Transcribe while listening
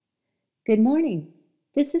Good morning.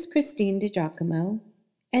 This is Christine DiGiacomo,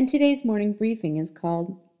 and today's morning briefing is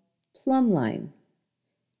called Plumb Line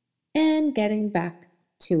and Getting Back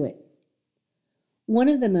to It. One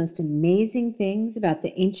of the most amazing things about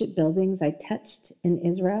the ancient buildings I touched in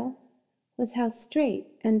Israel was how straight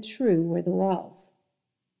and true were the walls.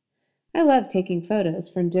 I love taking photos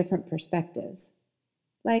from different perspectives,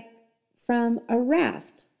 like from a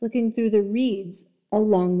raft looking through the reeds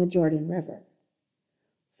along the Jordan River.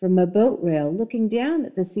 From a boat rail looking down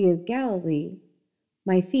at the Sea of Galilee,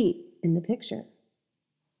 my feet in the picture.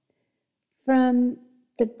 From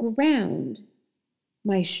the ground,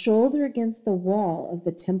 my shoulder against the wall of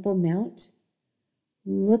the Temple Mount,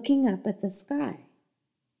 looking up at the sky.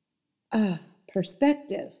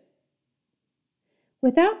 Perspective.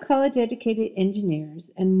 Without college-educated engineers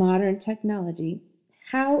and modern technology,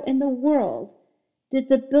 how in the world did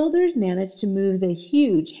the builders manage to move the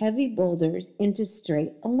huge, heavy boulders into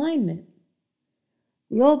straight alignment?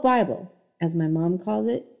 The old Bible, as my mom called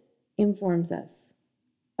it, informs us.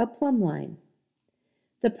 A plumb line.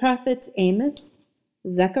 The prophets Amos,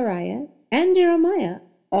 Zechariah, and Jeremiah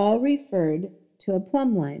all referred to a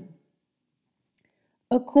plumb line.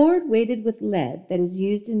 A cord weighted with lead that is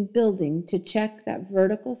used in building to check that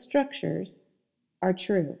vertical structures are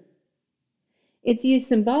true. It's used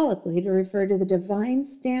symbolically to refer to the divine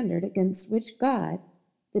standard against which God,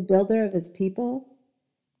 the builder of his people,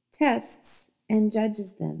 tests and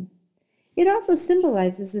judges them. It also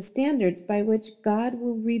symbolizes the standards by which God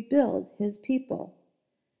will rebuild his people.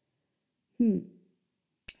 Through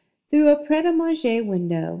a Pret-a-Manger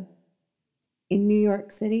window in New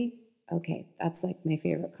York City, okay, that's like my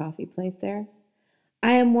favorite coffee place there,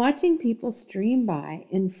 I am watching people stream by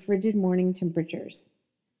in frigid morning temperatures.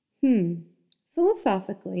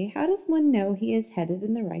 Philosophically, how does one know he is headed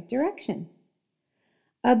in the right direction?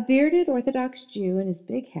 A bearded Orthodox Jew in his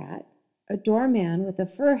big hat, a doorman with a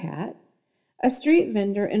fur hat, a street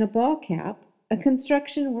vendor in a ball cap, a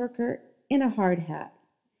construction worker in a hard hat.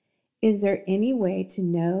 Is there any way to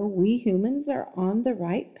know we humans are on the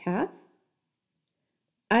right path?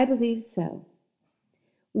 I believe so.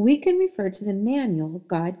 We can refer to the manual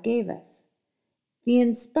God gave us, the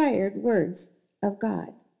inspired words of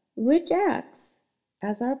God, which acts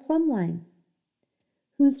as our plumb line,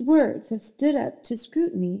 whose words have stood up to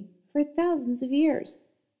scrutiny for thousands of years.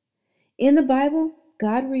 In the Bible,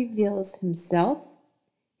 God reveals himself,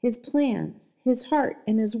 his plans, his heart,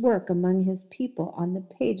 and his work among his people on the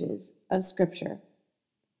pages of Scripture.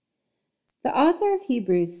 The author of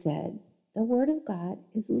Hebrews said, "The Word of God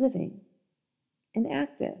is living and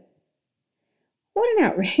active." What an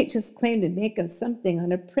outrageous claim to make of something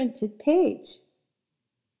on a printed page.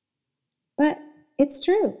 But it's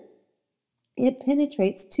true. It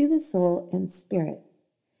penetrates to the soul and spirit.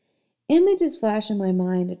 Images flash in my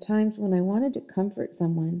mind at times when I wanted to comfort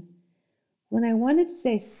someone, when I wanted to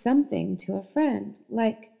say something to a friend,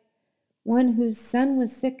 like one whose son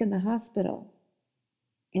was sick in the hospital,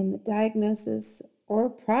 and the diagnosis or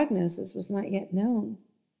prognosis was not yet known.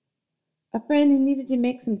 A friend who needed to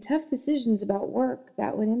make some tough decisions about work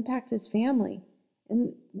that would impact his family,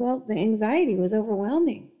 and, the anxiety was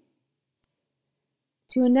overwhelming.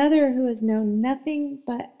 To another who has known nothing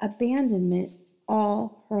but abandonment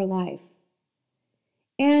all her life.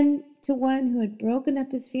 And to one who had broken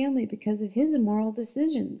up his family because of his immoral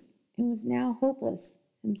decisions and was now hopeless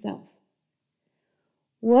himself.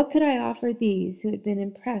 What could I offer these who had been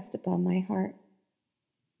impressed upon my heart?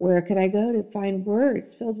 Where could I go to find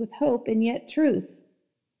words filled with hope and yet truth?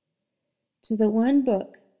 To the one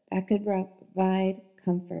book that could provide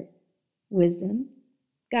comfort, wisdom,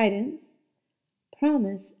 guidance,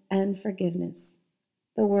 promise, and forgiveness,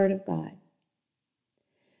 the Word of God.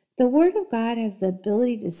 The Word of God has the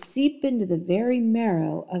ability to seep into the very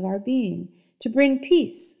marrow of our being, to bring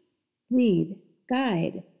peace, lead,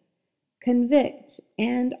 guide, convict,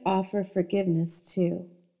 and offer forgiveness too.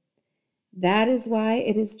 That is why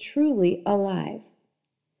it is truly alive.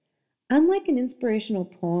 Unlike an inspirational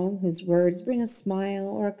poem whose words bring a smile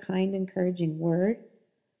or a kind, encouraging word,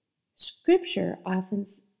 Scripture often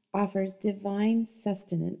offers divine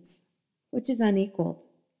sustenance, which is unequaled.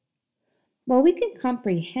 While we can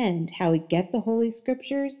comprehend how we get the Holy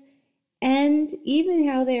Scriptures and even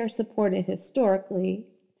how they are supported historically,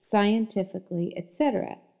 scientifically,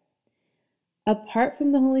 etc., apart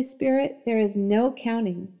from the Holy Spirit, there is no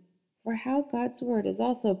accounting for how God's Word is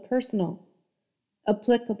also personal,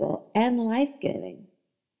 applicable, and life-giving,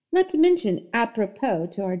 not to mention apropos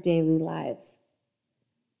to our daily lives.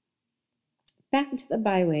 Back to the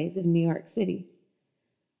byways of New York City,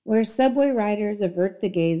 where subway riders avert the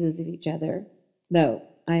gazes of each other, though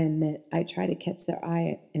I admit I try to catch their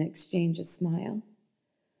eye and exchange a smile.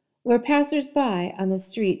 Where passers-by on the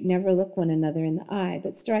street never look one another in the eye,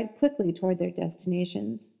 but stride quickly toward their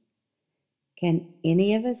destinations. Can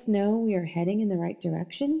any of us know we are heading in the right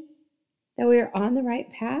direction? That we are on the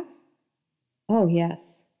right path? Oh, yes.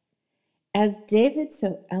 As David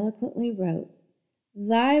so eloquently wrote,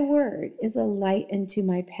 "Thy word is a light unto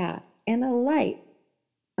my path and a light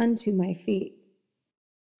unto my feet."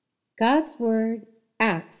 God's word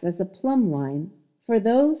acts as a plumb line for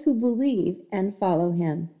those who believe and follow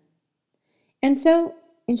him. And so,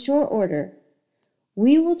 in short order,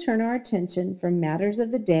 we will turn our attention from matters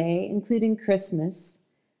of the day, including Christmas,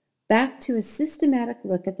 back to a systematic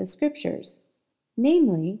look at the scriptures,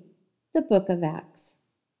 namely the book of Acts.